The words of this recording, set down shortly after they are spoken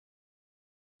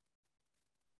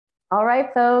All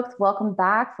right, folks, welcome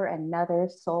back for another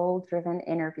soul driven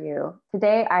interview.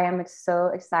 Today, I am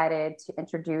so excited to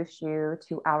introduce you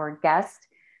to our guest,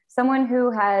 someone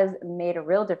who has made a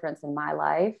real difference in my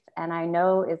life, and I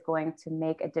know is going to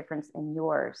make a difference in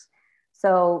yours.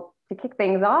 So, to kick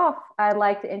things off, I'd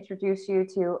like to introduce you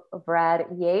to Brad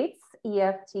Yates,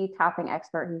 EFT tapping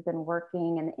expert who's been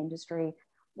working in the industry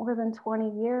more than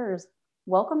 20 years.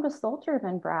 Welcome to Soul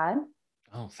Driven, Brad.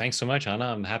 Oh, thanks so much, Anna.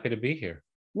 I'm happy to be here.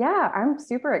 Yeah, I'm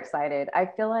super excited. I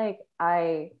feel like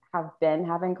I have been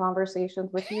having conversations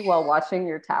with you while watching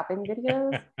your tapping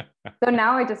videos. So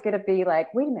now I just get to be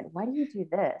like, wait a minute, why do you do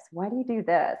this? Why do you do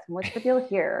this? And what's the deal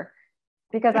here?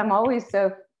 Because I'm always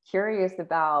so curious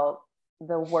about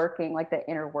the working, like the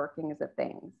inner workings of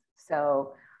things.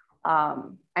 So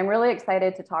I'm really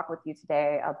excited to talk with you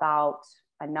today about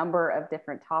a number of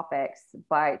different topics.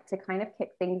 But to kind of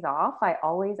kick things off, I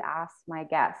always ask my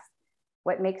guests,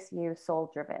 what makes you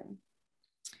soul driven?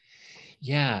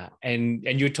 Yeah, and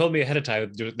you told me ahead of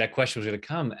time that question was going to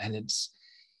come,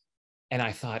 and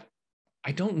I thought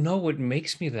I don't know what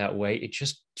makes me that way. It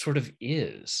just sort of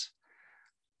is.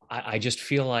 I just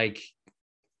feel like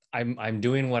I'm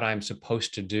doing what I'm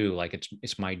supposed to do. Like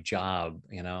it's my job.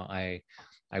 I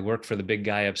work for the big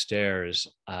guy upstairs,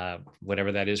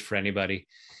 whatever that is for anybody.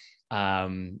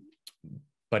 Um,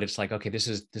 but it's like, okay, this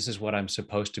is what I'm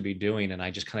supposed to be doing, and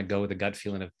I just kind of go with the gut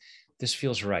feeling of this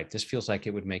feels right. This feels like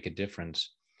it would make a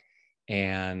difference,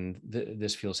 and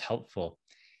this feels helpful.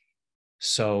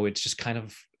 So it's just kind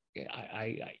of,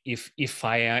 if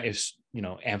I am,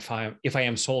 if I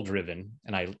am soul driven,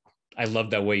 and I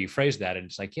love that way you phrase that, and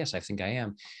it's like, yes, I think I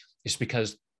am. It's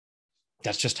because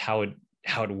that's just how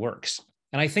it works,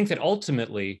 and I think that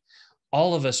ultimately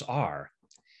all of us are,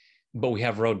 but we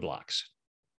have roadblocks.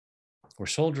 We're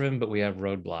soul driven, but we have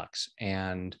roadblocks.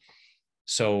 And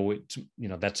so,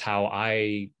 that's how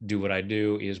I do what I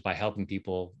do, is by helping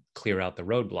people clear out the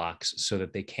roadblocks so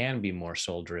that they can be more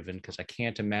soul driven, because I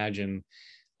can't imagine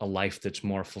a life that's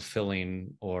more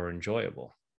fulfilling or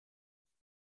enjoyable.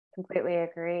 Completely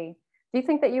agree. Do you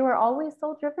think that you were always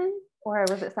soul driven, or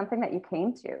was it something that you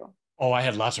came to? Oh, I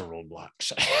had lots of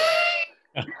roadblocks.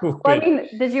 Well, I But mean,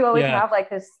 did you always yeah, have like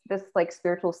this like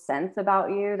spiritual sense about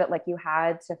you that like you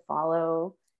had to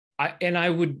follow? I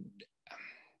would,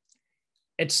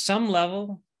 at some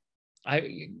level,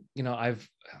 I've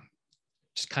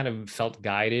just kind of felt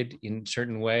guided in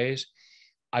certain ways.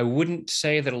 I wouldn't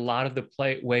say that a lot of the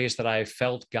ways that I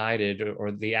felt guided,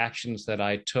 or the actions that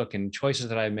I took and choices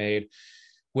that I made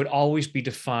would always be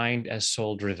defined as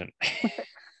soul driven.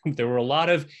 There were a lot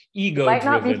of They ego might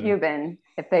not be driven. human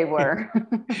if they were.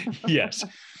 Yes.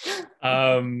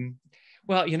 Um,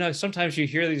 well, sometimes you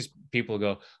hear these people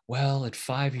go, well, at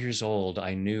 5 years old,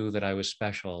 I knew that I was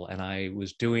special and I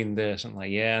was doing this. I'm like,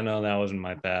 yeah, no, that wasn't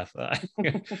my path.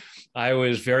 I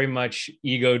was very much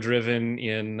ego driven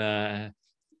in a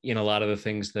lot of the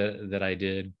things that I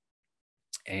did.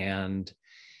 And,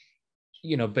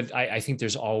 but I think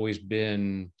there's always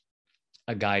been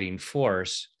a guiding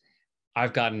force.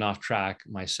 I've gotten off track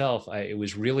myself. It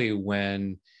was really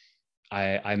when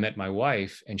I met my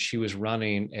wife, and she was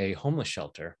running a homeless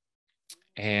shelter,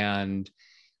 and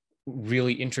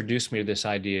really introduced me to this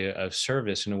idea of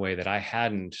service in a way that I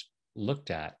hadn't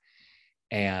looked at.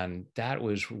 And that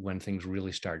was when things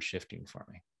really started shifting for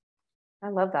me. I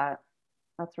love that.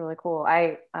 That's really cool.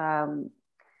 I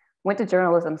went to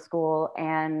journalism school,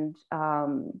 and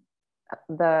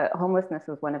the homelessness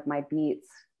was one of my beats.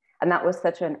 And that was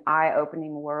such an eye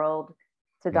opening world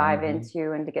to dive Mm-hmm.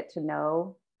 into and to get to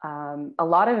know. A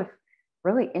lot of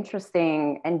really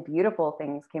interesting and beautiful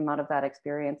things came out of that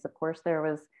experience. Of course, there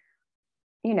was,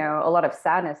 a lot of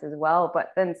sadness as well,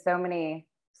 but then so many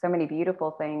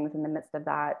beautiful things in the midst of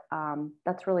that.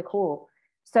 That's really cool.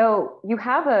 So you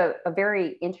have a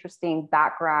very interesting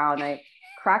background. It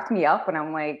cracked me up when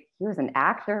I'm like, he was an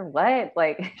actor. What?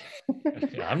 Like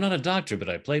I'm not a doctor, but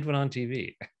I played one on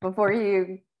TV. before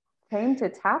you came to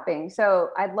tapping.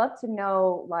 So I'd love to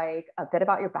know like a bit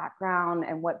about your background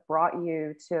and what brought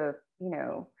you to,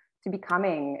 to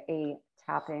becoming a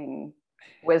tapping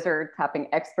wizard, tapping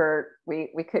expert. We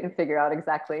couldn't figure out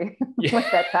exactly Yeah, what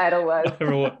that title was.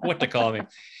 what to call me.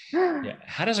 Yeah,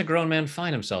 how does a grown man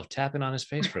find himself tapping on his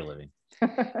face for a living?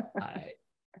 I,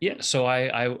 yeah, so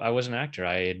I was an actor.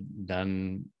 I had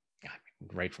done,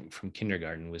 right from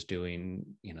kindergarten, was doing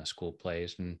school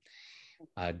plays, and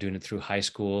doing it through high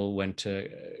school. Went to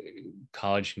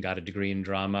college and got a degree in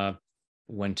drama.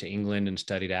 Went to England and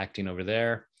studied acting over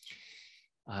there.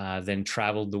 Then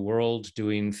traveled the world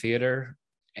doing theater,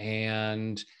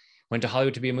 and went to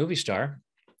Hollywood to be a movie star.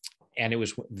 And it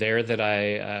was there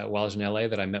that while I was in LA,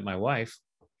 that I met my wife.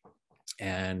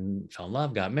 and fell in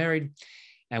love, got married.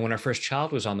 And when our first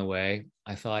child was on the way,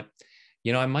 I thought,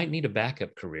 I might need a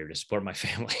backup career to support my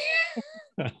family.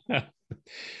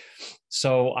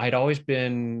 So I'd always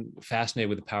been fascinated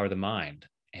with the power of the mind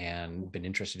and been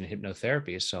interested in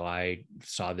hypnotherapy. So I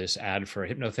saw this ad for a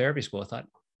hypnotherapy school. I thought,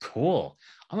 cool,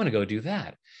 I'm going to go do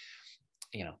that.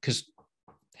 Because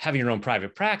having your own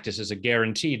private practice is a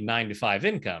guaranteed 9 to 5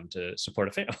 income to support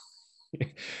a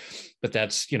family. But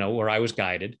that's, where I was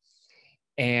guided,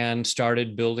 and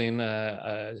started building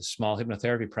a small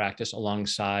hypnotherapy practice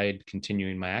alongside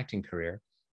continuing my acting career.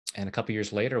 And a couple of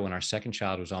years later, when our second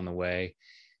child was on the way,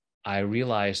 I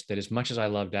realized that as much as I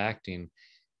loved acting,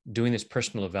 doing this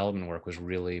personal development work was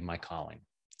really my calling.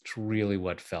 It's really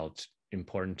what felt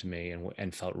important to me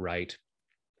and felt right.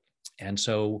 And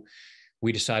so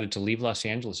we decided to leave Los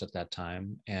Angeles at that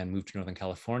time and move to Northern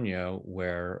California,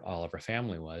 where all of our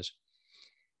family was.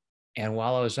 And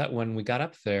when we got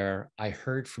up there, I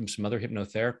heard from some other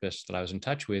hypnotherapists that I was in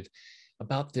touch with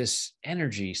about this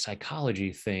energy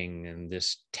psychology thing and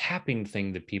this tapping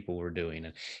thing that people were doing.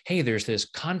 And hey, there's this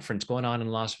conference going on in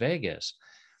Las Vegas.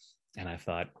 And I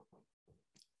thought,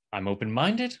 I'm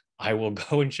open-minded. I will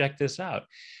go and check this out.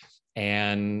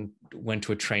 And went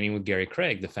to a training with Gary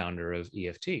Craig, the founder of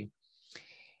EFT.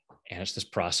 And it's this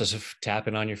process of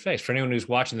tapping on your face. For anyone who's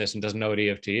watching this and doesn't know what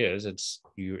EFT is, it's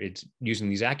using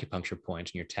these acupuncture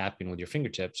points, and you're tapping with your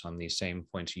fingertips on these same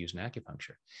points you use in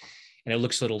acupuncture. And it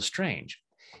looks a little strange.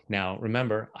 Now,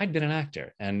 remember, I'd been an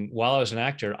actor. And while I was an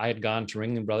actor, I had gone to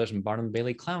Ringling Brothers and Barnum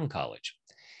Bailey Clown College.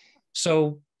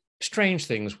 So strange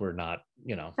things were not,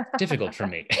 difficult for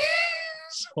me.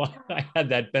 So I had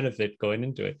that benefit going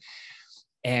into it.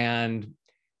 And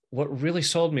what really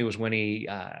sold me was when he,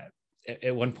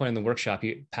 at one point in the workshop,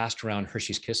 he passed around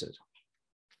Hershey's Kisses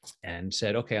and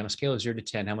said, okay, on a scale of 0 to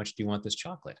 10, how much do you want this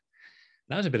chocolate?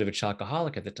 And I was a bit of a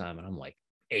chocoholic at the time. And I'm like,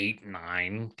 8,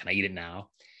 9, can I eat it now?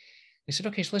 He said,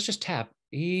 okay, so let's just tap,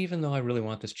 even though I really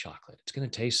want this chocolate. It's going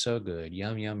to taste so good.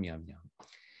 Yum, yum, yum, yum.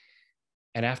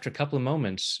 And after a couple of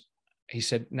moments, he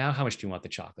said, now how much do you want the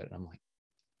chocolate? And I'm like,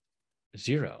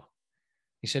 0.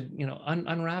 He said,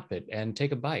 unwrap it and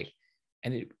take a bite.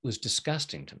 And it was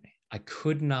disgusting to me. I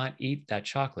could not eat that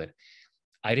chocolate.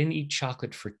 I didn't eat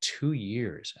chocolate for 2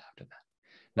 years after that.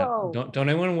 Now, don't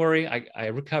anyone worry. I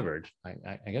recovered.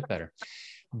 I get better.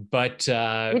 But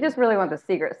you just really want the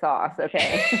secret sauce,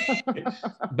 okay?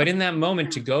 But in that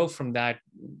moment, to go from that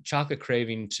chocolate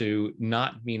craving to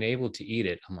not being able to eat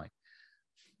it, I'm like,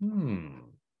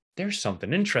 there's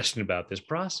something interesting about this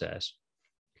process.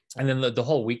 And then the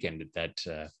whole weekend at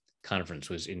that conference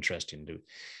was interesting.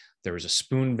 There was a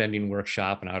spoon bending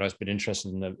workshop, and I'd always been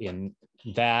interested in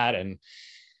that. And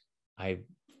I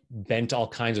bent all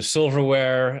kinds of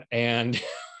silverware, and it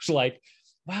was like,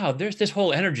 wow, there's this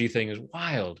whole energy thing is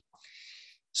wild.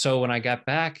 So when I got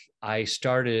back, I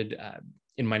started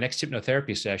in my next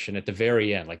hypnotherapy session at the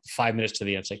very end, like 5 minutes to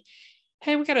the end, it's like,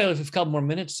 hey, we got a couple more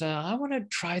minutes. I want to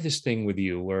try this thing with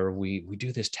you where we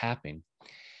do this tapping.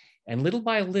 And little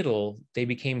by little, they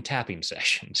became tapping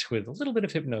sessions with a little bit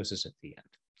of hypnosis at the end,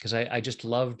 because I just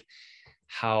loved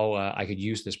how I could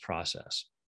use this process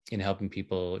in helping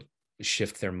people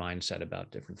shift their mindset about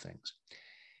different things.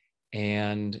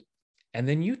 And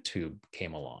then YouTube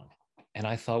came along. And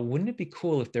I thought, wouldn't it be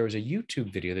cool if there was a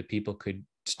YouTube video that people could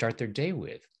start their day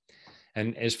with?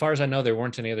 And as far as I know, there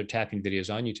weren't any other tapping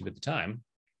videos on YouTube at the time.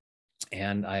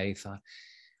 And I thought,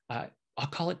 I'll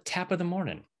call it Tap of the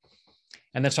Morning.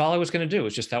 And that's all I was going to do,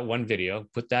 was just that one video,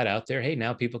 put that out there. Hey,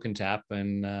 now people can tap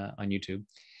on YouTube.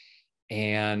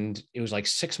 And it was like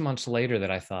 6 months later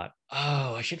that I thought,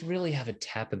 oh, I should really have a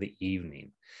tap of the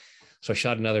evening. So I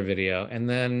shot another video, and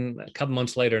then a couple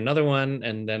months later, another one.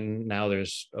 And then now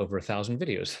there's over 1,000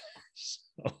 videos.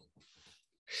 So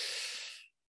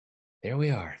there we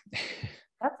are.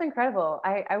 That's incredible.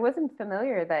 I wasn't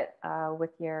familiar that with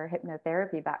your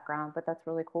hypnotherapy background, but that's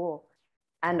really cool.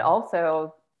 And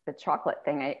also the chocolate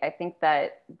thing. I think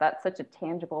that that's such a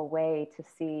tangible way to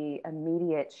see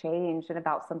immediate change and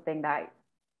about something that,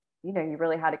 you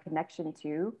really had a connection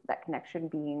to, that connection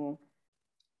being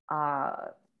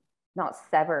not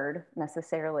severed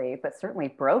necessarily, but certainly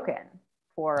broken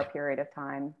for a period of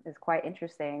time is quite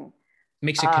interesting.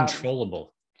 Makes it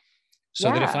controllable.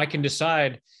 So that if I can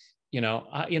decide, you know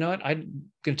what, I'm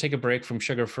going to take a break from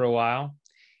sugar for a while,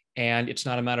 and it's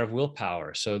not a matter of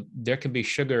willpower. So there can be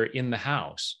sugar in the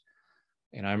house.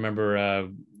 And I remember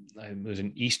it was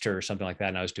an Easter or something like that,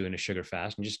 and I was doing a sugar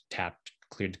fast and just tapped,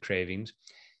 cleared the cravings,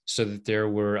 so that there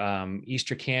were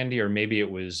Easter candy, or maybe it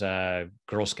was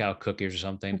Girl Scout cookies or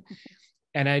something.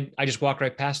 And I just walk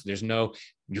right past it. There's no,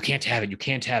 you can't have it. You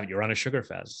can't have it. You're on a sugar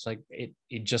fast. It's like,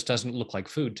 it just doesn't look like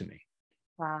food to me.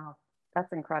 Wow,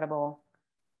 that's incredible.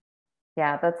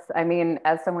 Yeah, I mean,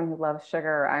 as someone who loves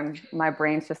sugar, my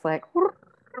brain's just like,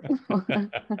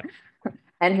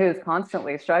 and who's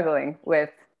constantly struggling with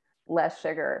less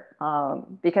sugar,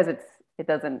 because it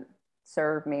doesn't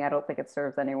serve me. I don't think it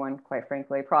serves anyone, quite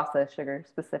frankly, processed sugar Yeah.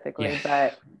 specifically.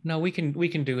 But No, we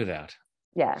can do that.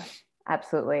 yeah,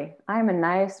 absolutely. I'm a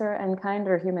nicer and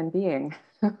kinder human being.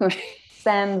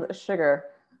 Sans sugar.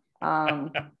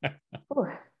 Um, Ooh.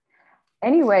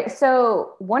 Anyway,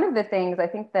 so one of the things I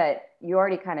think that you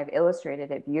already kind of illustrated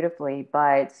it beautifully,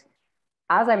 but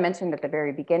as I mentioned at the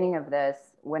very beginning of this,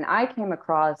 when I came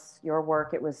across your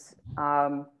work, I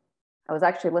was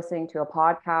actually listening to a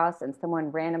podcast and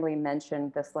someone randomly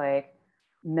mentioned this like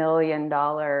 $1 million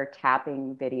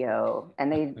tapping video,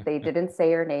 and they didn't say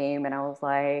your name, and I was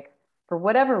like, for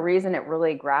whatever reason, it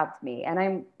really grabbed me.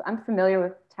 And I'm familiar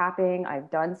with tapping. I've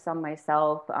done some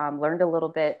myself, learned a little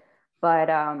bit, but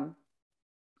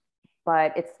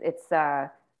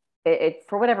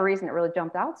for whatever reason it really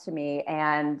jumped out to me,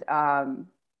 and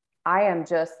I am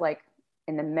just like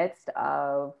in the midst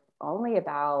of only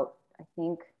about, I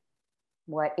think,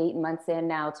 what, 8 months in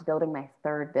now to building my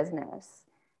third business.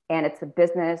 And it's a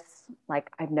business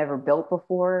like I've never built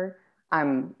before.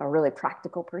 I'm a really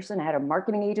practical person. I had a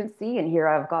marketing agency, and here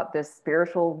I've got this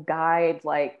spiritual guide.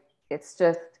 Like, it's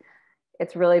just,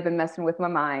 it's really been messing with my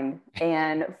mind.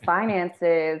 And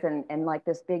finances and like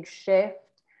this big shift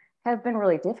have been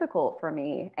really difficult for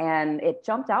me. And it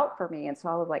jumped out for me. And so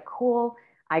I was like, cool.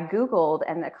 I Googled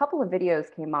and a couple of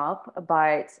videos came up,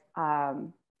 but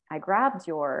I grabbed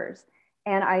yours,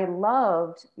 and I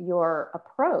loved your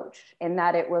approach in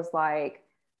that it was like,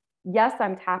 yes,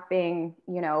 I'm tapping,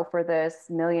 for this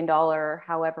 $1 million,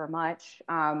 however much,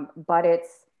 but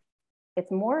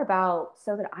it's more about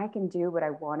so that I can do what I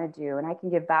want to do and I can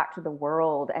give back to the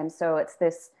world. And so it's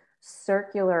this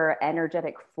circular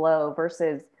energetic flow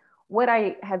versus what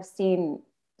I have seen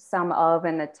some of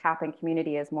in the tapping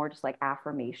community is more just like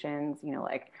affirmations,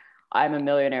 like I'm a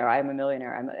millionaire, I'm a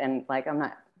millionaire. And like, I'm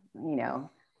not,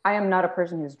 I am not a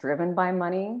person who's driven by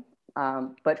money,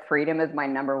 but freedom is my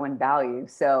number one value.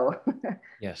 So I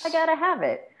Yes. gotta have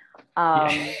it.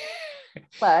 Yeah.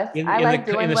 Plus, I like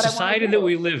In doing the what I want to society that do.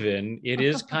 we live in, it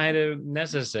is kind of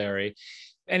necessary,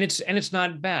 and it's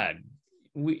not bad.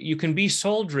 You can be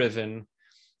soul driven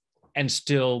and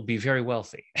still be very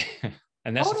wealthy.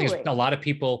 And that's the thing is, a Totally. lot of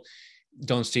people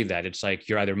don't see that. It's like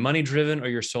you're either money driven or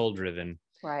you're soul driven.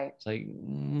 Right. It's like,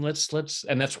 let's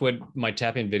and that's what my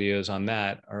tapping videos on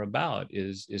that are about,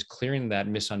 is clearing that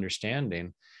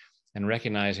misunderstanding and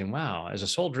recognizing, wow, as a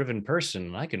soul driven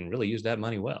person, I can really use that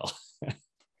money well.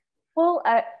 Well,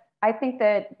 I think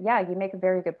that, yeah, you make a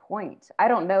very good point. I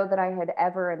don't know that I had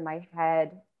ever in my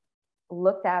head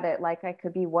looked at it like I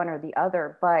could be one or the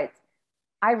other, but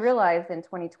I realized in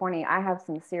 2020, I have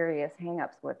some serious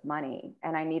hangups with money,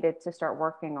 and I needed to start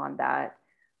working on that.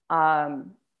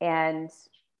 And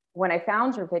when I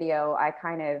found your video, I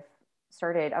kind of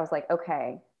I was like,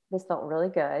 okay, this felt really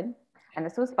good. And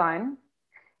this was fun.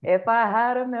 If I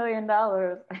had $1 million,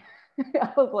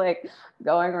 I was like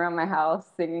going around my house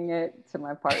singing it to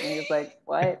my partner. He was like,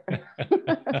 what?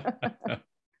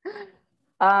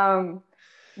 um,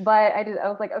 but I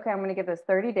was like, okay, I'm going to give this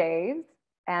 30 days,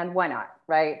 and why not?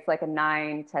 Right. It's like a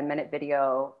 9-10 minute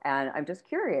video. And I'm just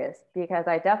curious because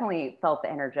I definitely felt the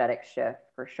energetic shift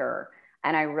for sure.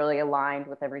 And I really aligned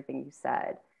with everything you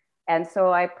said. And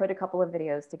so I put a couple of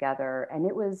videos together, and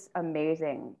it was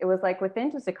amazing. It was like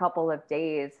within just a couple of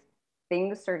days,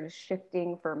 things started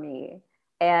shifting for me.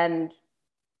 And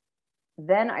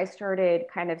then I started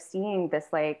kind of seeing this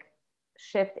like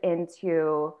shift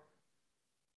into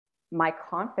my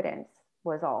confidence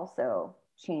was also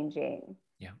changing,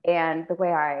 Yeah. and the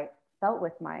way I felt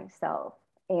with myself.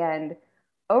 And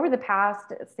over the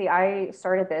past, see, I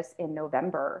started this in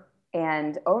November,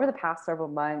 and over the past several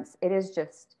months,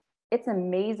 it's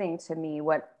amazing to me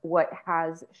what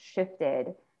has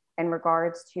shifted in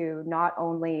regards to not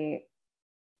only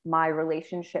my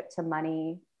relationship to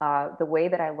money, the way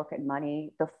that I look at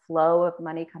money, the flow of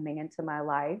money coming into my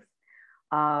life.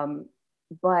 Um,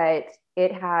 but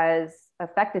it has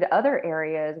affected other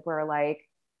areas where like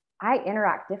I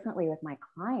interact differently with my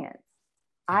clients.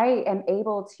 Yeah. I am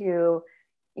able to,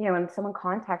 when someone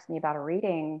contacts me about a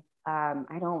reading,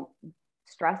 I don't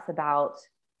stress about,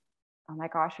 oh my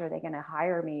gosh, are they going to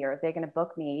hire me or are they going to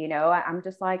book me? I'm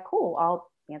just like, cool, I'll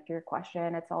answer your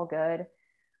question. It's all good.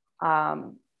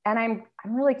 And I'm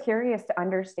really curious to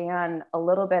understand a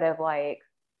little bit of like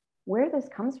where this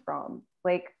comes from.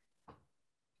 Like,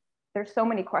 there's so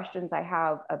many questions I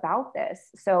have about this.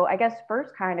 So I guess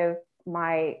first kind of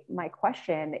my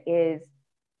question is,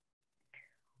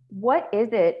 what is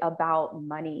it about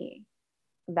money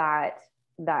that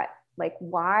like,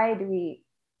 why do we,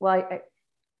 well,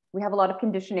 we have a lot of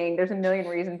conditioning. There's a million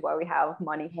reasons why we have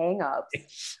money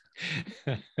hangups.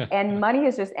 And money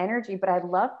is just energy, but I'd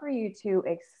love for you to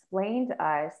explain to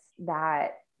us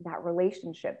that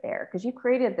relationship there, because you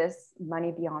created this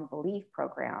money beyond belief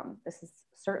program. This is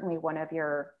certainly one of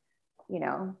your,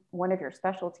 one of your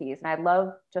specialties. And I'd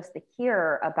love just to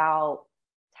hear about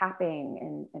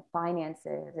tapping and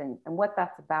finances and what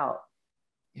that's about.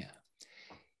 Yeah.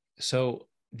 So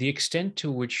the extent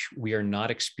to which we are not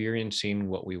experiencing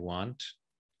what we want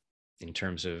in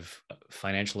terms of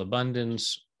financial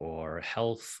abundance or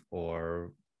health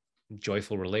or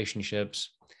joyful relationships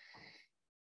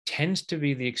tends to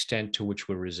be the extent to which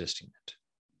we're resisting it,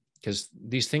 because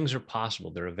these things are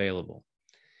possible, they're available.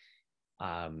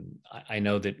 I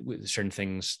know that with certain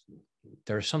things,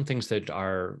 there are some things that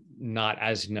are not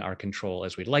as in our control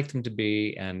as we'd like them to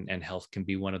be, and health can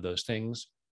be one of those things.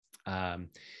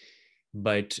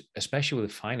 But especially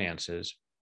with finances,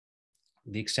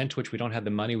 the extent to which we don't have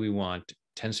the money we want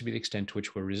tends to be the extent to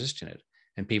which we're resisting it.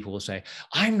 And people will say,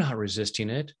 I'm not resisting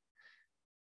it.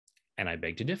 And I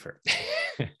beg to differ.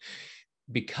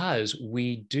 Because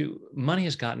money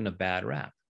has gotten a bad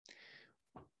rap.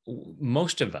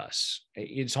 Most of us,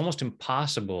 it's almost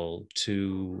impossible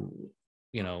to,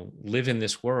 live in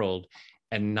this world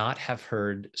and not have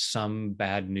heard some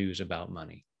bad news about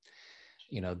money.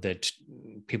 That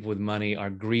people with money are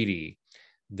greedy,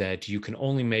 that you can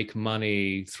only make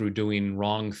money through doing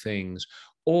wrong things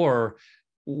or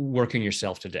working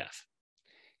yourself to death.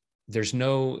 There's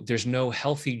no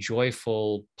healthy,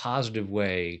 joyful, positive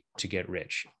way to get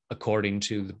rich, according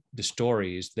to the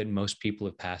stories that most people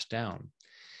have passed down.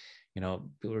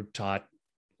 People are taught,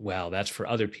 well, that's for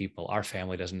other people. Our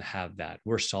family doesn't have that.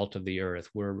 We're salt of the earth.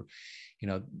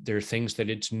 There are things that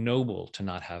it's noble to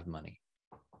not have money.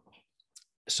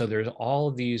 So there's all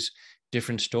of these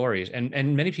different stories,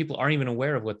 and many people aren't even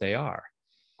aware of what they are.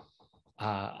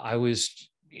 I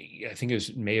think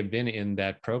it may have been in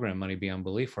that program, Money Beyond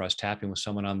Belief, where I was tapping with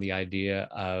someone on the idea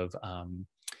of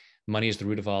money is the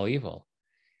root of all evil.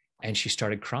 And she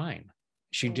started crying.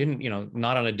 She didn't,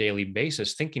 not on a daily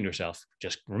basis, thinking to herself,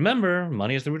 just remember,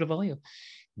 money is the root of all evil.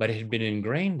 But it had been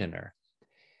ingrained in her.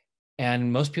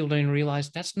 And most people don't even realize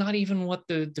that's not even what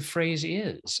the phrase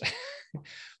is.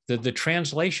 The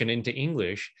translation into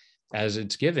English as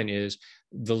it's given is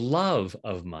the love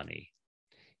of money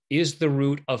is the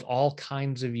root of all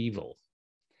kinds of evil.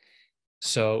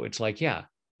 So it's like, yeah,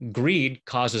 greed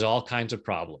causes all kinds of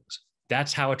problems.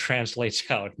 That's how it translates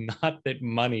out, not that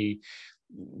money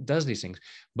does these things.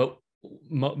 But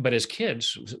as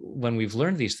kids, when we've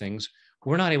learned these things,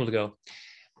 we're not able to go,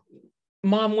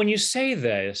 Mom, when you say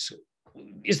this,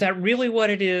 is that really what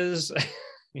it is?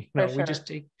 Sure.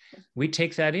 we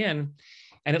take that in,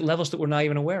 and at levels that we're not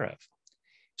even aware of.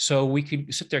 So we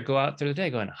could sit there, go out there today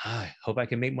going, I hope I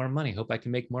can make more money. Hope I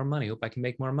can make more money. Hope I can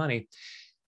make more money.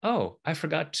 Oh, I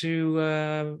forgot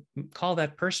to call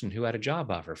that person who had a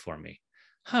job offer for me.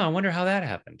 I wonder how that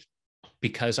happened.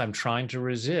 Because I'm trying to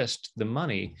resist the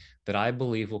money that I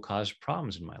believe will cause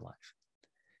problems in my life.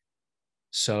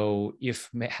 So if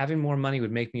having more money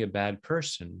would make me a bad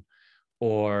person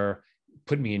or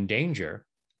put me in danger,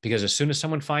 because as soon as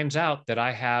someone finds out that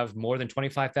I have more than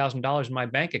 $25,000 in my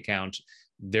bank account,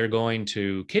 they're going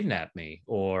to kidnap me,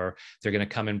 or they're going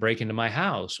to come and break into my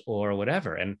house or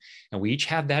whatever. And we each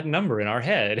have that number in our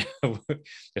head.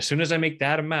 As soon as I make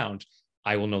that amount,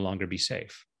 I will no longer be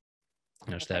safe.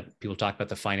 So that people talk about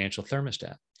the financial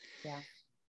thermostat. Yeah.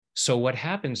 So what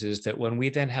happens is that when we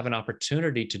then have an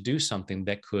opportunity to do something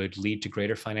that could lead to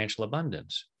greater financial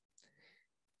abundance,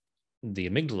 the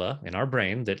amygdala in our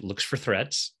brain that looks for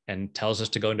threats and tells us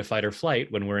to go into fight or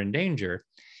flight when we're in danger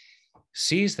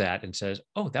sees that and says,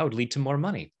 oh, that would lead to more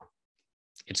money.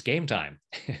 It's game time.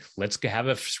 Let's have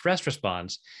a stress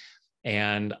response.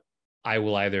 And I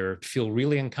will either feel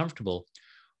really uncomfortable,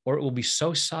 or it will be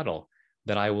so subtle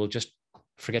that I will just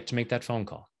forget to make that phone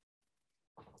call.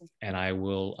 And I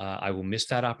will miss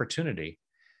that opportunity.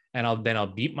 And I'll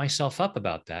beat myself up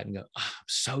about that and go, oh, I'm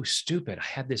so stupid. I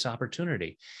had this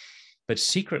opportunity. But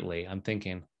secretly, I'm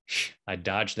thinking, I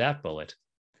dodged that bullet.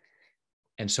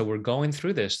 And so we're going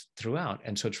through this throughout.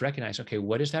 And so it's recognized, okay,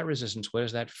 what is that resistance? What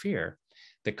is that fear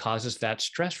that causes that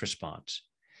stress response?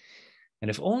 And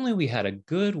if only we had a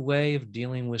good way of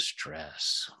dealing with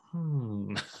stress.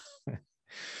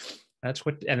 That's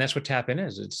what tap-in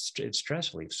is. It's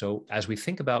stress relief. So as we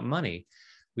think about money,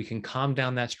 we can calm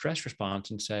down that stress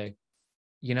response and say,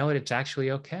 you know what, it's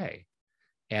actually okay.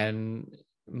 And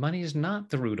money is not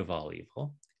the root of all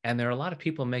evil. And there are a lot of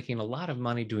people making a lot of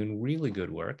money doing really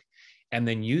good work and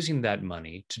then using that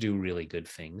money to do really good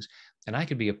things. And I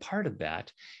could be a part of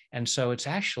that. And so it's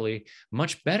actually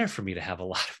much better for me to have a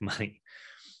lot of money.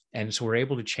 And so we're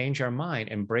able to change our mind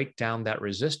and break down that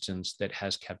resistance that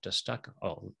has kept us stuck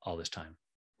all this time.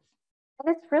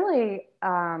 And it's really,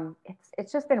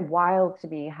 it's just been wild to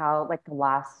me how like the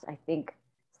last, I think,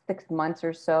 6 months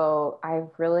or so, I've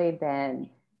really been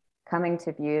coming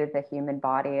to view the human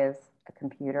body as a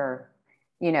computer,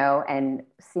 and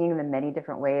seeing the many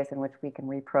different ways in which we can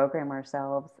reprogram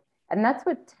ourselves. And that's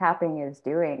what tapping is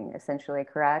doing, essentially,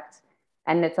 correct?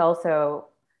 And it's also,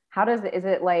 is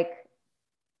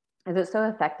it so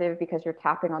effective because you're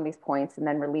tapping on these points and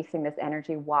then releasing this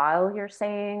energy while you're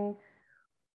saying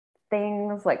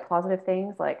things like positive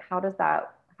things? Like how does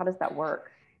that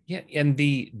work? Yeah, and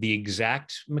the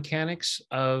exact mechanics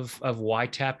of why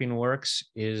tapping works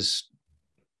is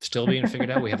still being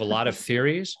figured out. We have a lot of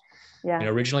theories. Yeah.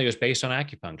 Originally it was based on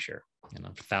acupuncture.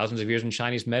 For thousands of years in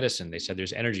Chinese medicine, they said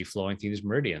there's energy flowing through these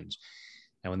meridians.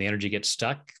 And when the energy gets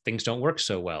stuck, things don't work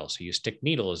so well. So you stick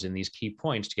needles in these key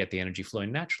points to get the energy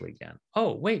flowing naturally again.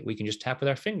 Oh, wait, we can just tap with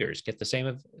our fingers, get the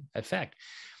same effect,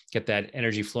 get that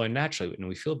energy flowing naturally, and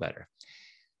we feel better.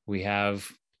 We have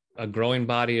a growing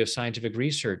body of scientific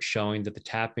research showing that the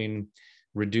tapping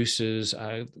reduces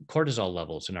cortisol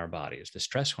levels in our bodies, the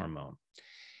stress hormone.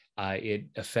 It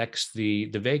affects the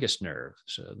vagus nerve,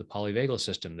 so the polyvagal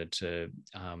system that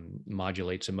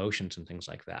modulates emotions and things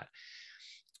like that.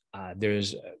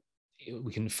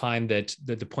 We can find that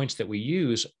the points that we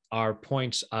use are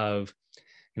points of,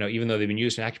 even though they've been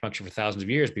used in acupuncture for thousands of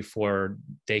years before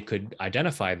they could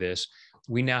identify this,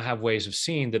 we now have ways of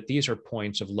seeing that these are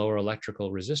points of lower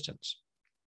electrical resistance.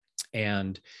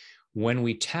 And when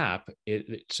we tap,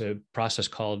 it's a process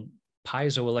called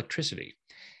piezoelectricity.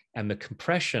 And the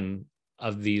compression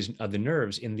of the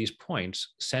nerves in these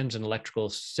points sends an electrical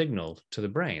signal to the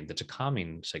brain that's a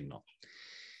calming signal.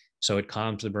 So it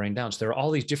calms the brain down. So there are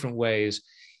all these different ways.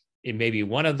 It may be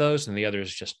one of those, and the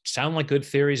others just sound like good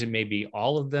theories. It may be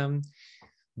all of them.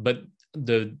 But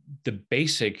the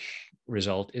basic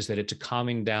result is that it's a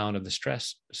calming down of the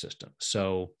stress system.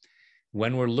 So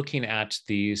when we're looking at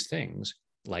these things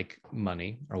like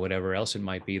money or whatever else it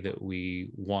might be that we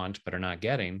want but are not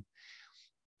getting,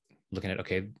 looking at,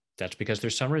 okay, that's because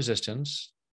there's some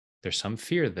resistance, there's some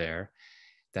fear there.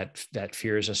 That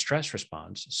fear is a stress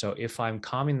response. So if I'm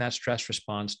calming that stress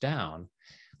response down,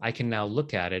 I can now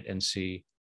look at it and see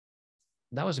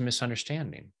that was a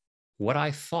misunderstanding. What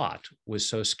I thought was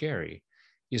so scary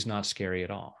is not scary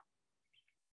at all.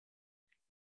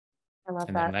 I love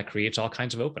And that. then that creates all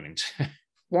kinds of openings.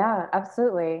 Yeah,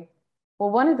 absolutely.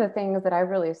 Well, one of the things that I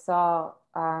really saw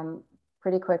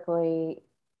pretty quickly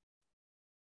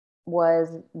was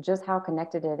just how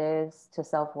connected it is to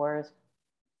self-worth,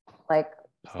 like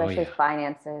Oh, especially yeah.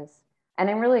 finances. And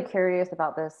I'm really curious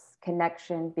about this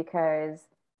connection because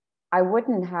I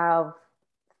wouldn't have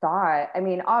thought, I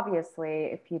mean, obviously,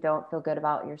 if you don't feel good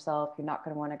about yourself, you're not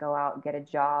going to want to go out and get a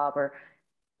job, or,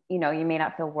 you may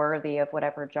not feel worthy of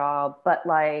whatever job, but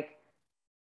like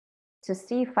to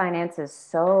see finances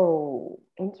so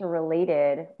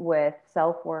interrelated with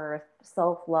self-worth,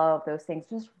 self-love, those things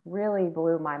just really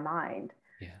blew my mind.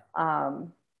 Yeah.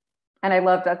 And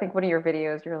I think one of your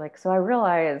videos, you're like, so I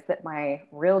realized that my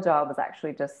real job is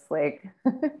actually just like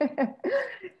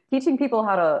teaching people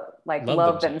how to like Love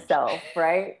love themselves. themselves,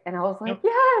 right? And I was like, Yep.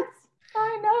 yes,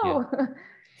 I Yeah. know.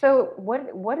 So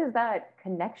what is that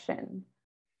connection?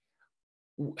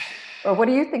 Or what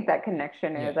do you think that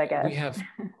connection Yeah. is, I guess?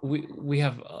 We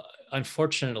have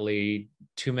unfortunately,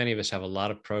 too many of us have a lot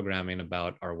of programming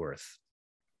about our worth.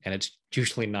 And it's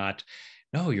usually not,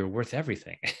 no, you're worth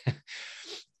everything.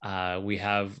 We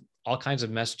have all kinds of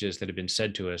messages that have been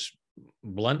said to us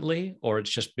bluntly, or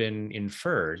it's just been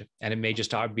inferred. And it may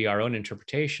just be our own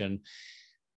interpretation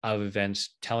of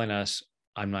events telling us,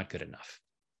 I'm not good enough.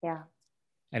 Yeah.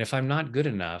 And if I'm not good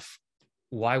enough,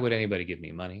 why would anybody give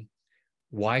me money?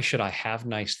 Why should I have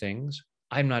nice things?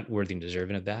 I'm not worthy and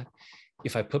deserving of that.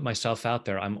 If I put myself out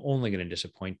there, I'm only going to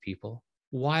disappoint people.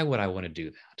 Why would I want to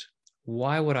do that?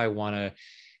 Why would I want to,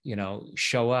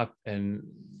 show up and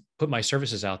put my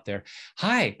services out there?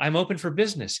 Hi, I'm open for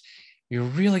business. You're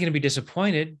really going to be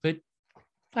disappointed, but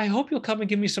I hope you'll come and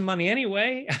give me some money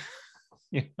anyway.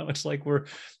 It's like we're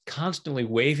constantly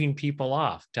waving people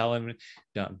off, telling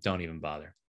them, don't even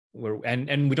bother.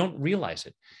 And we don't realize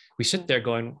it. We sit there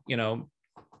going,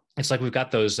 it's like we've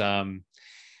got those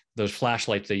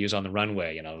flashlights they use on the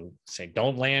runway, saying,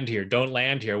 don't land here, don't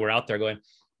land here. We're out there going,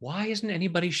 why isn't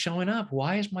anybody showing up?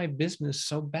 Why is my business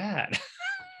so bad?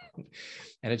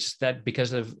 And it's that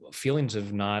because of feelings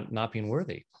of not being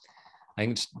worthy. I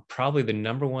think it's probably the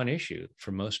number one issue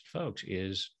for most folks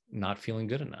is not feeling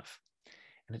good enough.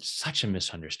 And it's such a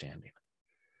misunderstanding.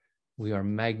 We are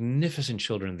magnificent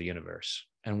children of the universe,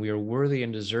 and we are worthy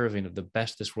and deserving of the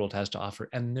best this world has to offer.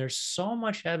 And there's so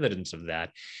much evidence of that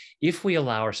if we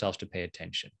allow ourselves to pay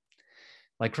attention.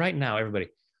 Like right now, everybody,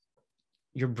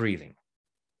 you're breathing.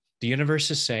 The universe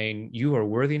is saying you are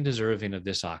worthy and deserving of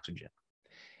this oxygen.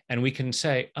 And we can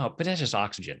say, oh, but that's just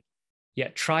oxygen. Yeah,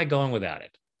 try going without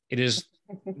it. It is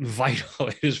vital.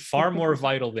 It is far more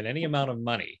vital than any amount of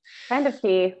money. Kind of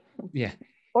key. Yeah.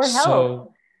 Or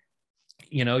help.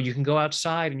 You can go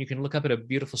outside and you can look up at a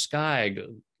beautiful sky,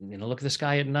 look at the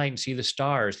sky at night and see the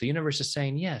stars. The universe is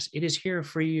saying, yes, it is here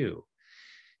for you.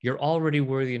 You're already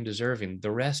worthy and deserving.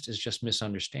 The rest is just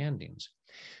misunderstandings.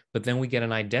 But then we get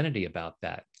an identity about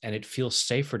that, and it feels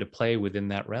safer to play within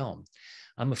that realm.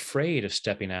 I'm afraid of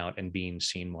stepping out and being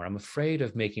seen more. I'm afraid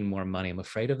of making more money. I'm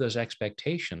afraid of those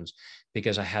expectations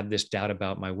because I had this doubt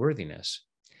about my worthiness.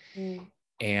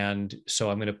 And so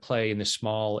I'm going to play in this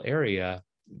small area,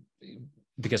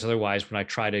 because otherwise, when I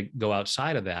try to go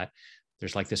outside of that,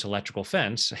 there's like this electrical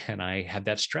fence, and I have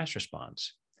that stress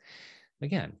response.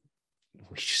 Again,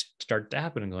 we just start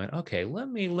tapping and going, okay, let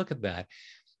me look at that.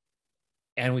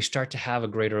 And we start to have a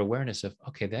greater awareness of,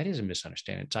 okay, that is a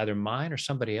misunderstanding. It's either mine or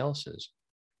somebody else's.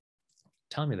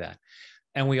 Tell me that.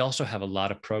 And we also have a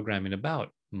lot of programming about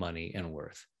money and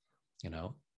worth.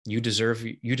 You deserve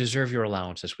your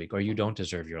allowance this week, or you don't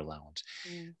deserve your allowance.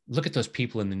 Look at those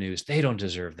people in the news. They don't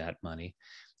deserve that money.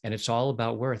 And it's all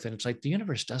about worth. And it's like the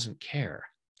universe doesn't care.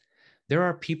 There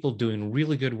are people doing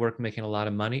really good work, making a lot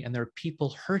of money, and there are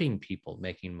people hurting people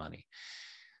making money.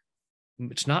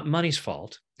 It's not money's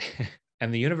fault.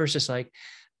 And the universe is like,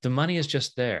 the money is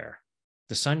just there.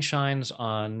 The sun shines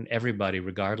on everybody,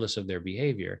 regardless of their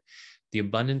behavior. The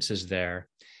abundance is there.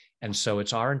 And so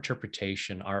it's our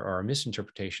interpretation, our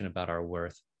misinterpretation about our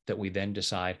worth, that we then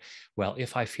decide, well,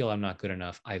 if I feel I'm not good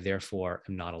enough, I therefore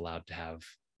am not allowed to have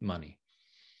money.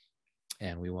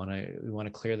 And we want to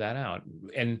clear that out.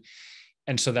 And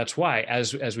so that's why,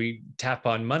 as we tap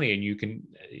on money, and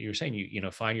you're saying you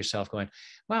find yourself going,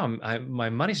 wow, my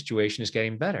money situation is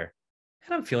getting better,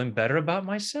 and I'm feeling better about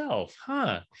myself,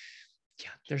 huh? Yeah,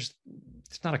 it's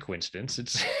not a coincidence.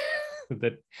 It's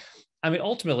that,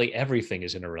 ultimately everything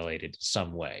is interrelated in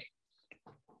some way.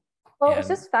 Well, it's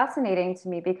just fascinating to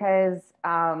me because,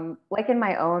 like in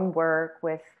my own work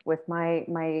with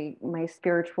my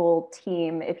spiritual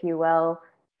team, if you will,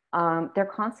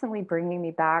 they're constantly bringing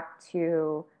me back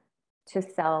to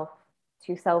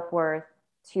self-worth,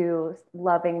 to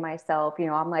loving myself.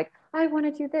 I'm like, I want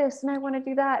to do this and I want to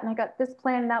do that, and I got this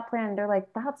plan and that plan. And they're like,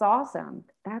 that's awesome,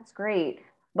 that's great,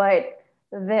 but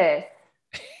this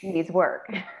needs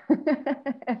work.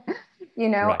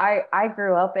 Right. I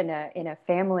grew up in a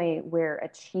family where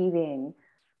achieving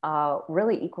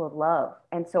really equaled love.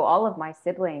 And so all of my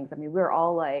siblings, we were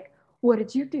all like, what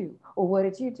did you do? Or what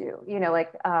did you do?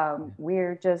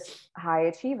 We're just high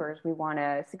achievers. We want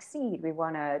to succeed. We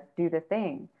want to do the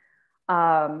thing.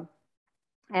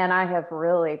 And I have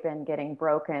really been getting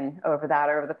broken over that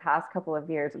over the past couple of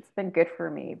years. It's been good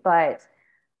for me. But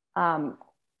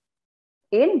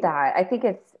in that, I think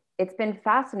it's been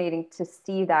fascinating to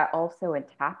see that also in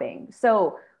tapping.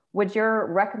 So would your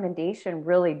recommendation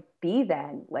really be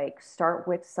then, like, start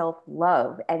with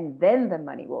self-love and then the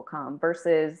money will come,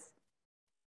 versus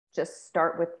just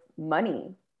start with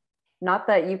money? Not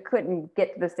that you couldn't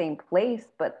get to the same place,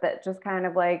 but that just kind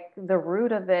of like the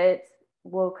root of it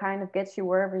will kind of get you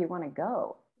wherever you want to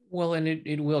go. Well, and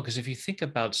it will, because if you think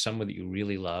about someone that you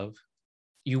really love,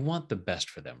 you want the best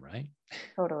for them, right?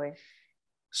 Totally.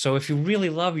 So if you really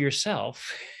love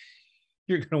yourself,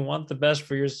 you're going to want the best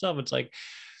for yourself. It's like,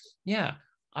 yeah,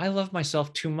 I love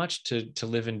myself too much to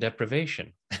live in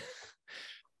deprivation.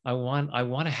 I want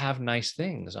to have nice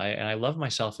things. I love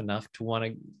myself enough to want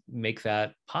to make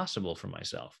that possible for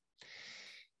myself.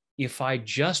 If I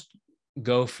just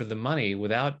go for the money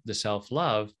without the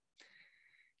self-love,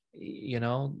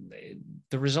 the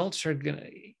results are going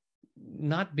to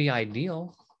not be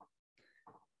ideal.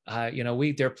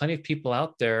 There are plenty of people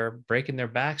out there breaking their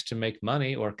backs to make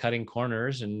money, or cutting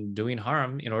corners and doing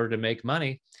harm in order to make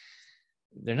money.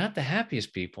 They're not the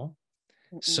happiest people.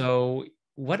 Mm-mm. So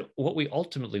what we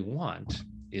ultimately want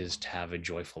is to have a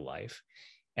joyful life.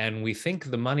 And we think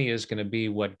the money is going to be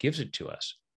what gives it to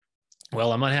us.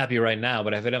 Well, I'm unhappy right now,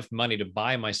 but I have enough money to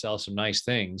buy myself some nice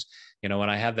things. When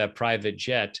I have that private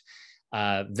jet,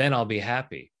 then I'll be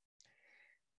happy.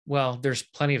 Well, there's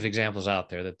plenty of examples out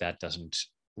there that doesn't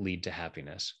lead to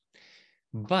happiness.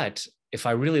 But if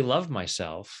I really love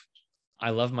myself,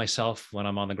 I love myself when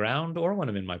I'm on the ground or when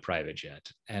I'm in my private jet.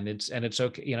 And it's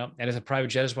okay, you know, and if the private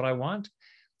jet is what I want,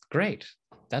 great,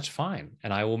 that's fine.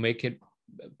 And I will make it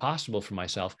possible for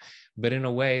myself, but in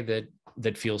a way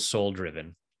that feels soul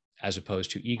driven as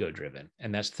opposed to ego driven.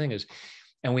 And that's the thing is,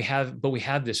 and we have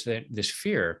this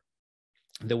fear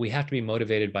that we have to be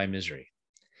motivated by misery.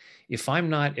 If I'm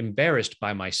not embarrassed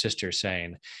by my sister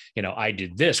saying, you know, I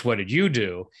did this, what did you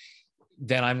do?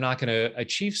 Then I'm not going to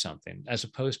achieve something, as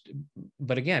opposed to,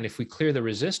 but again, if we clear the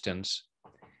resistance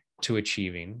to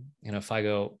achieving, you know, if I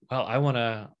go, well, I want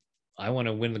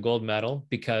to win the gold medal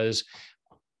because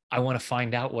I want to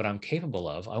find out what I'm capable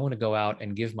of. I want to go out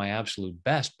and give my absolute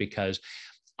best because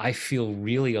I feel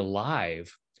really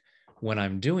alive when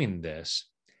I'm doing this.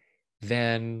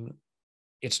 Then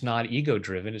it's not ego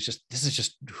driven. It's just, this is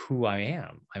just who I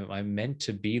am. I'm meant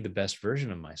to be the best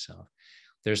version of myself.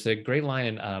 There's the great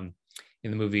line in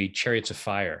the movie Chariots of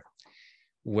Fire,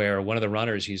 where one of the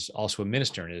runners, he's also a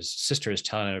minister, and his sister is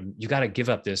telling him, you got to give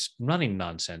up this running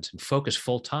nonsense and focus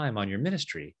full time on your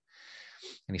ministry.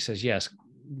 And he says, yes,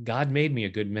 God made me a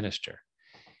good minister.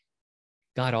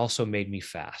 God also made me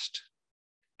fast.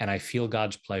 And I feel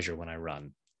God's pleasure when I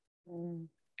run. And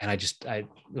I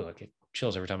get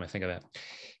chills every time I think of that.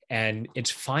 And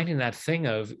it's finding that thing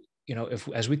of, you know, if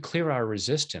as we clear our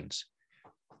resistance,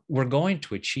 we're going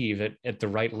to achieve it at the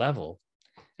right level,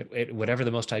 at whatever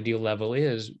the most ideal level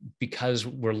is, because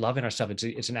we're loving ourselves.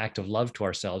 It's an act of love to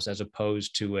ourselves, as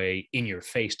opposed to a in your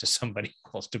face to somebody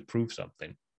else to prove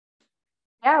something.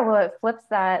 Yeah, well, it flips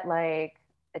that like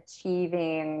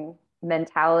achieving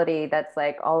mentality that's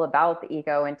like all about the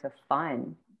ego into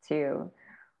fun too.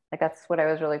 Like that's what I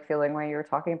was really feeling when you were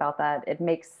talking about that. It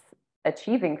makes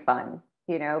achieving fun,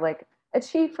 you know, like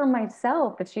achieve for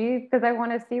myself, achieve because I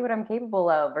want to see what I'm capable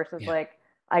of versus Yeah. like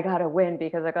I gotta win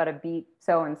because I gotta beat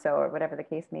so and so or whatever the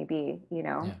case may be, you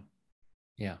know. Yeah.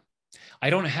 Yeah. I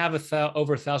don't have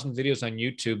over 1,000 videos on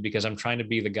YouTube because I'm trying to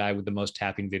be the guy with the most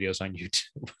tapping videos on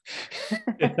YouTube.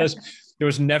 There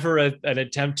was never an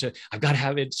attempt to, I've got to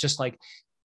have, it's just like,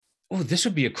 oh, this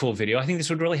would be a cool video. I think this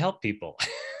would really help people.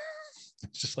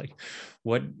 It's just like,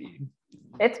 what?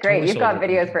 It's great. Totally You've got sold it.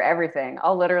 videos for everything.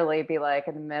 I'll literally be like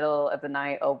in the middle of the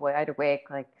night, oh boy, I'd wake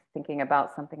like thinking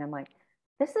about something. I'm like,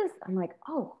 I'm like,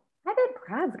 oh, I bet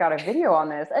Brad's got a video on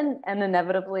this. And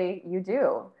inevitably you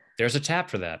do. There's a tap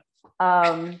for that.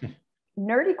 Um,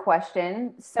 nerdy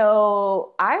question.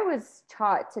 So I was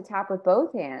taught to tap with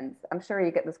both hands. I'm sure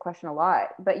you get this question a lot,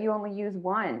 but you only use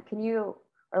one.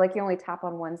 Or like you only tap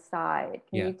on one side.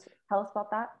 Can Yeah. you tell us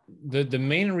about that? The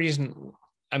main reason,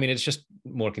 I mean, it's just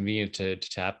more convenient to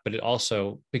tap, but it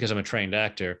also, because I'm a trained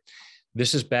actor,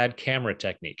 this is bad camera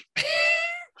technique.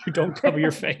 You don't cover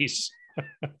your face.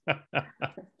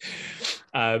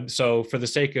 So for the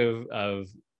sake of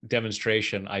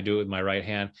demonstration, I do it with my right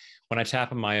hand. When I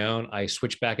tap on my own, I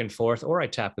switch back and forth, or I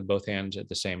tap with both hands at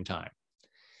the same time.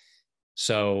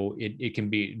 So it can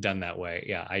be done that way.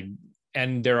 Yeah.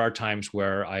 And there are times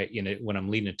where when I'm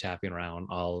leading a tapping round,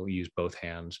 I'll use both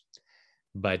hands,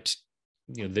 but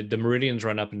you know, the meridians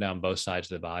run up and down both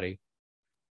sides of the body.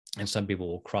 And some people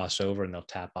will cross over and they'll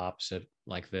tap opposite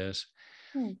like this.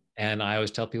 And I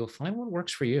always tell people, find what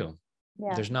works for you.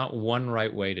 Yeah. There's not one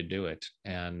right way to do it.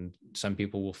 And some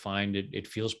people will find it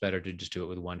feels better to just do it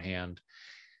with one hand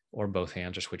or both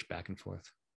hands, or switch back and forth.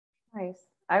 Nice.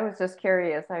 I was just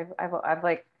curious. I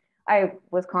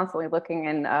was constantly looking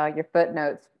in your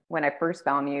footnotes when I first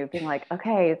found you, being like,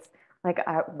 okay, it's like,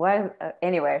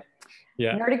 anyway,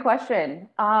 yeah. Nerdy question.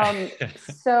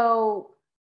 So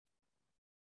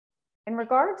in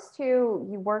regards to,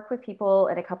 you work with people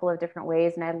in a couple of different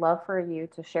ways, and I'd love for you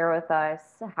to share with us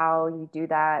how you do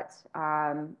that.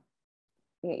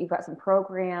 You've got some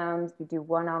programs, you do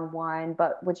one-on-one,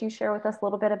 but would you share with us a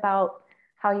little bit about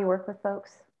how you work with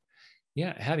folks?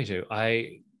 Yeah, happy to.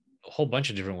 A whole bunch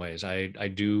of different ways. I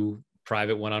do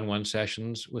private one-on-one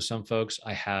sessions with some folks.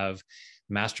 I have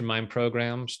mastermind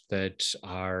programs that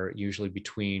are usually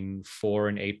between 4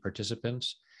 and 8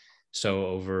 participants. So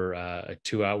over a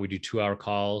 2-hour, we do 2-hour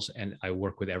calls, and I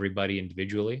work with everybody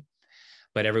individually,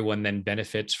 but everyone then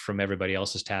benefits from everybody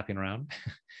else's tapping around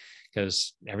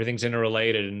because everything's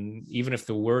interrelated. And even if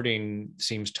the wording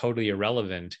seems totally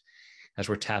irrelevant, as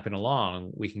we're tapping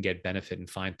along, we can get benefit and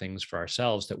find things for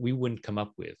ourselves that we wouldn't come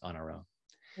up with on our own.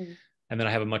 Mm-hmm. And then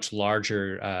I have a much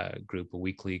larger group, a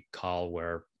weekly call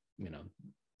where, you know,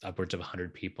 upwards of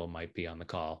 100 people might be on the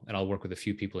call, and I'll work with a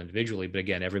few people individually, but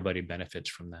again, everybody benefits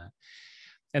from that.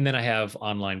 And then I have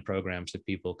online programs that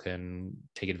people can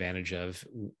take advantage of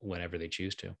whenever they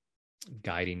choose to,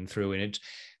 guiding through. And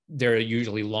they're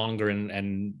usually longer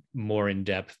and more in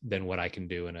depth than what I can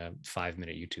do in a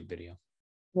 5-minute YouTube video.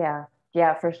 Yeah,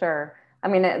 yeah, for sure. I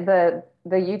mean, the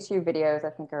YouTube videos I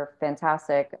think are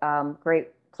fantastic. Great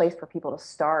place for people to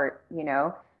start, you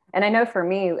know. And I know for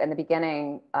me in the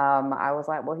beginning, I was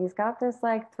like, well, he's got this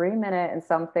like 3 minute and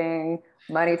something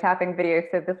money tapping video,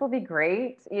 so this will be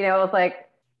great. You know, it was like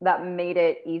that made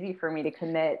it easy for me to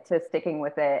commit to sticking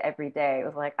with it every day. It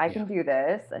was like, I Yeah. can do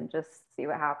this and just see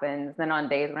what happens. Then on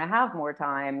days when I have more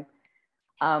time,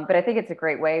 but I think it's a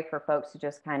great way for folks to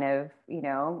just kind of, you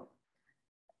know,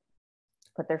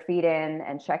 put their feet in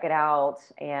and check it out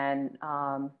and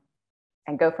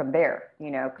go from there,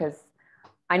 you know, because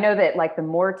I know that like the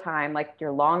more time, like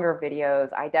your longer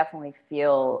videos, I definitely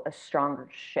feel a stronger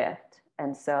shift.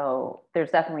 And so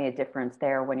there's definitely a difference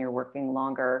there when you're working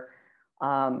longer.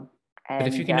 Um, But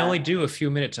if you and can only do a few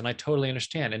minutes, and I totally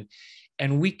understand,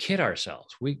 and we kid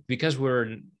ourselves, because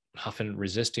we're often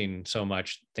resisting so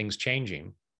much things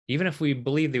changing, even if we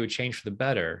believe they would change for the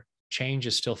better, change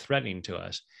is still threatening to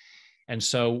us. And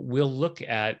so we'll look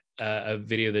at a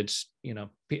video that's, you know,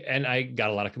 and I got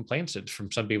a lot of complaints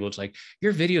from some people. It's like,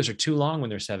 your videos are too long when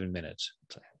they're 7 minutes.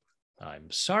 It's like,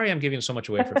 I'm sorry, I'm giving so much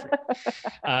away for free.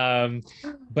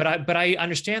 But I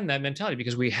understand that mentality,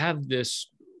 because we have this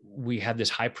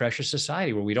high pressure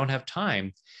society where we don't have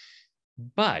time,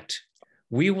 but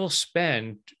we will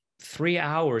spend 3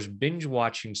 hours binge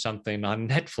watching something on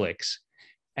Netflix,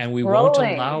 and we won't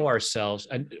allow ourselves,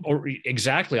 or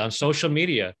exactly on social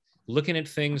media, looking at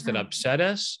things that upset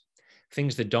us,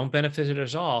 things that don't benefit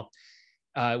us all.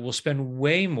 We'll spend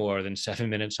way more than 7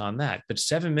 minutes on that. But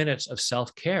 7 minutes of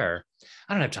self-care,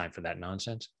 I don't have time for that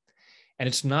nonsense. And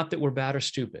it's not that we're bad or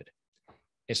stupid.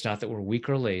 It's not that we're weak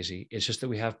or lazy. It's just that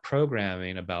we have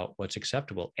programming about what's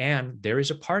acceptable. And there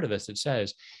is a part of us that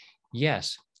says,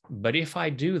 yes, but if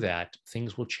I do that,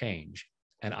 things will change.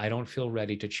 And I don't feel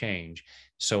ready to change.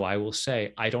 So I will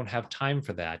say, I don't have time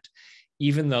for that.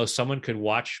 Even though someone could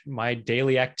watch my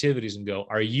daily activities and go,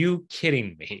 are you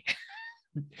kidding me?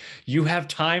 You have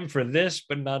time for this,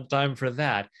 but not time for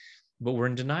that. But we're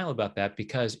in denial about that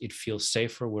because it feels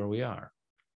safer where we are.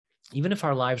 Even if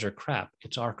our lives are crap,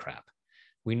 it's our crap.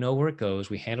 We know where it goes.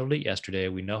 We handled it yesterday.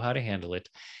 We know how to handle it.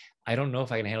 I don't know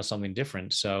if I can handle something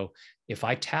different. So if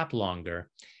I tap longer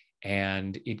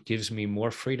and it gives me more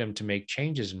freedom to make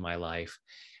changes in my life,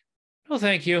 no,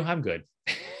 thank you. I'm good.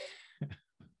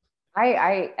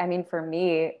 I mean, for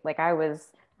me, like I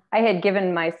had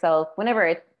given myself, whenever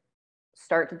I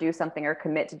start to do something or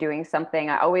commit to doing something,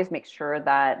 I always make sure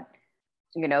that,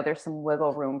 you know, there's some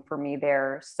wiggle room for me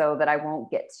there so that I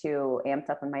won't get too amped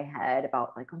up in my head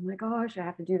about like, oh my gosh, I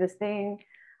have to do this thing.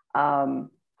 And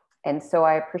so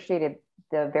I appreciated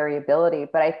the variability,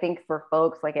 but I think for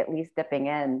folks, like at least dipping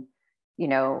in, you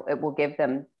know, it will give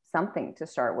them something to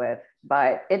start with,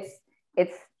 but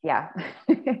yeah.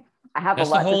 I have a That's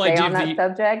the lot to whole say idea on of that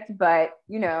subject, but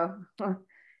you know,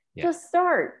 yeah. just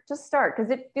start because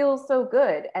it feels so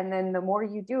good. And then the more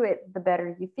you do it, the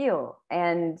better you feel.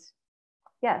 And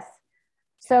yes.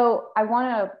 So I want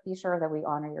to be sure that we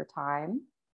honor your time.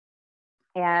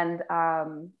 And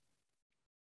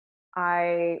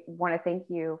I want to thank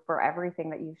you for everything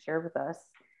that you've shared with us.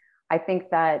 I think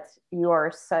that you are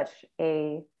such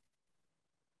a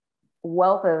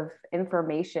wealth of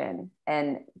information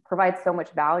and provide so much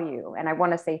value. And I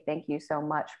want to say thank you so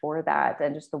much for that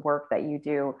and just the work that you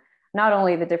do. Not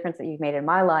only the difference that you've made in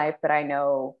my life, but I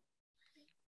know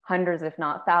hundreds, if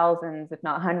not thousands, if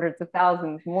not hundreds of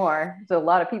thousands more. So a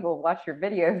lot of people watch your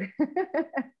videos.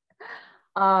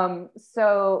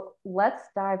 So let's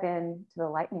dive into the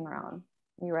lightning round.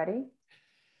 You ready?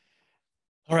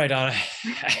 All right, Donna.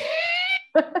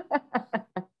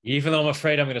 Even though I'm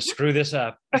afraid I'm going to screw this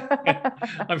up.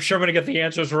 I'm sure I'm going to get the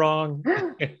answers wrong.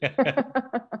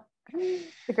 The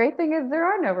great thing is there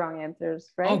are no wrong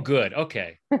answers, right? Oh, good.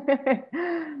 Okay.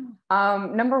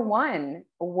 Number one,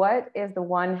 what is the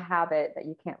one habit that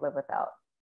you can't live without?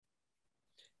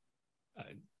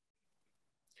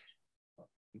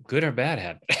 Good or bad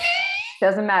habit?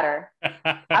 Doesn't matter.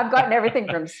 I've gotten everything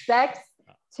from sex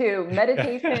to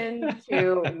meditation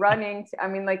to running. I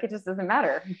mean, like, it just doesn't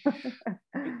matter.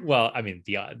 Well, I mean,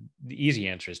 the easy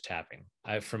answer is tapping.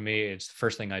 For me, it's the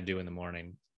first thing I do in the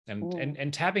morning.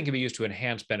 And tapping can be used to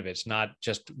enhance benefits, not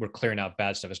just we're clearing out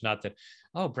bad stuff. It's not that,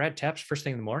 oh, Brad taps first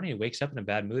thing in the morning, he wakes up in a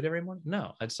bad mood every morning.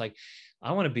 No, it's like,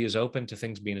 I want to be as open to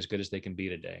things being as good as they can be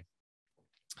today.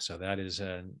 So that is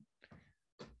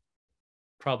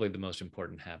probably the most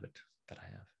important habit that I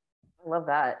have. I love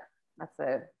that. That's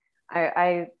it.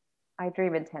 I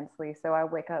dream intensely, so I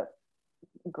wake up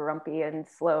grumpy and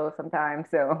slow sometimes.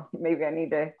 So maybe I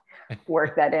need to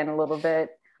work that in a little bit.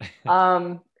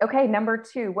 Okay, number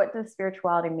 2, what does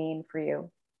spirituality mean for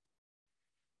you?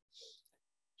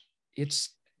 It's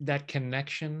that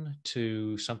connection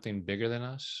to something bigger than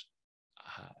us.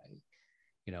 Uh,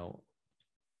 you know,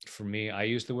 for me, I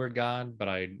use the word God, but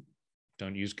I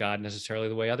don't use God necessarily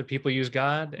the way other people use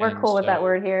God. We're And cool with that so,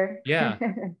 word here. yeah.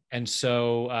 And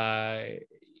so,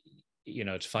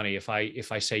 it's funny if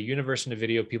I say universe in a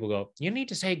video, people go, "You need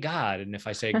to say God," and if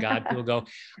I say God, people go,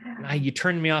 "Nah, you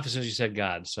turned me off as soon as you said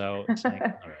God." So it's like,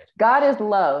 all right. God is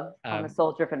love on the Um,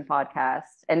 Soul Driven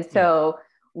podcast, and yeah, so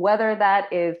whether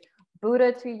that is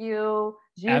Buddha to you,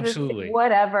 Jesus, absolutely.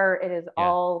 whatever, it is Yeah.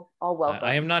 all I am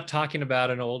welcome. not talking about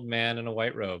an old man in a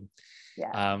white robe,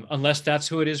 Yeah, unless that's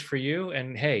who it is for you.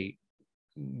 And hey,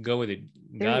 go with it.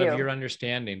 do God of you? your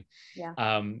understanding. Yeah,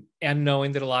 And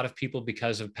knowing that a lot of people,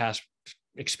 because of past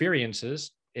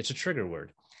experiences, it's a trigger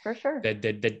word for sure.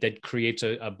 that creates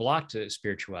a block to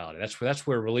spirituality. That's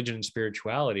where religion and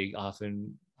spirituality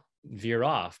often veer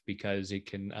off, because it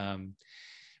can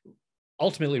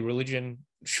ultimately, religion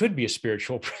should be a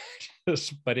spiritual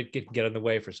practice, but it can get in the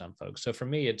way for some folks. So for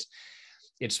me,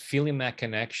 it's feeling that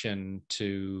connection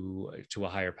to a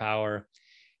higher power,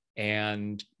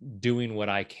 and doing what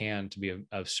I can to be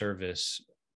of service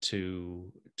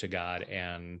to God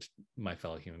and my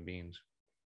fellow human beings.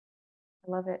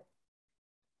 I love it.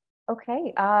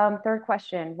 Okay, third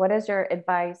question. What is your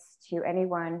advice to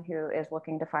anyone who is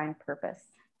looking to find purpose?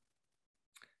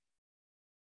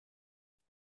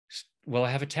 Well,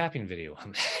 I have a tapping video.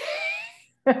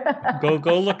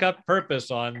 Go look up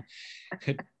purpose on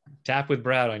Tap with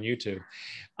Brad on YouTube,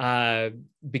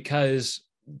 because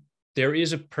there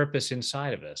is a purpose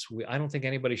inside of us. I don't think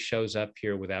anybody shows up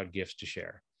here without gifts to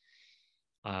share.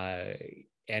 And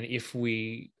if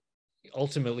we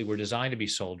ultimately, we're designed to be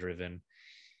soul driven.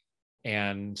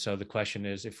 And so the question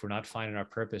is, if we're not finding our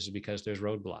purpose, is because there's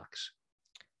roadblocks,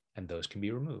 and those can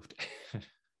be removed.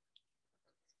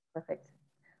 Perfect.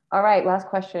 All right, last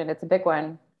question. It's a big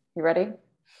one. You ready? All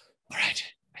right.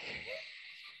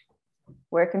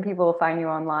 Where can people find you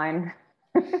online?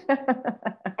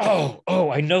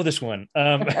 I know this one.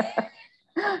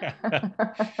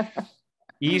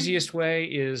 Easiest way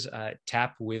is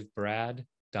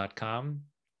tapwithbrad.com.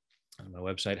 My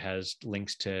website has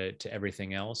links to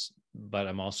everything else, but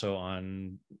I'm also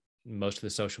on most of the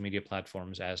social media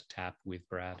platforms as Tap with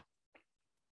Brad.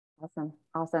 Awesome.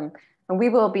 Awesome. And we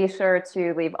will be sure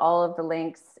to leave all of the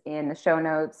links in the show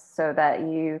notes so that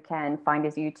you can find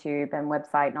his YouTube and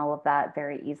website and all of that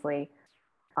very easily.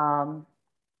 All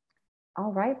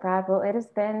right, Brad. Well, it has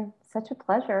been such a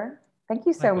pleasure. Thank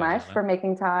you so Likewise, much Anna. for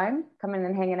making time, coming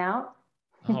and hanging out.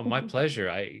 Oh, my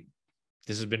pleasure.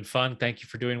 This has been fun. Thank you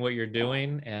for doing what you're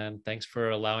doing, and thanks for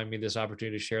allowing me this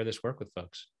opportunity to share this work with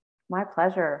folks. My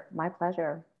pleasure. My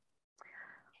pleasure.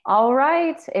 All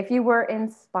right. If you were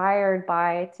inspired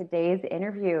by today's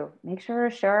interview, make sure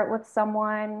to share it with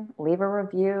someone, leave a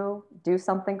review, do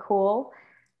something cool.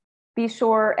 Be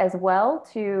sure as well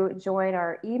to join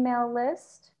our email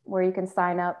list where you can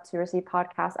sign up to receive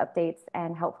podcast updates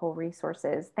and helpful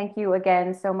resources. Thank you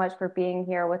again so much for being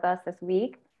here with us this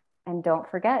week. And don't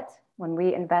forget, when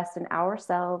we invest in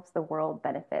ourselves, the world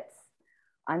benefits.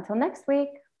 Until next week.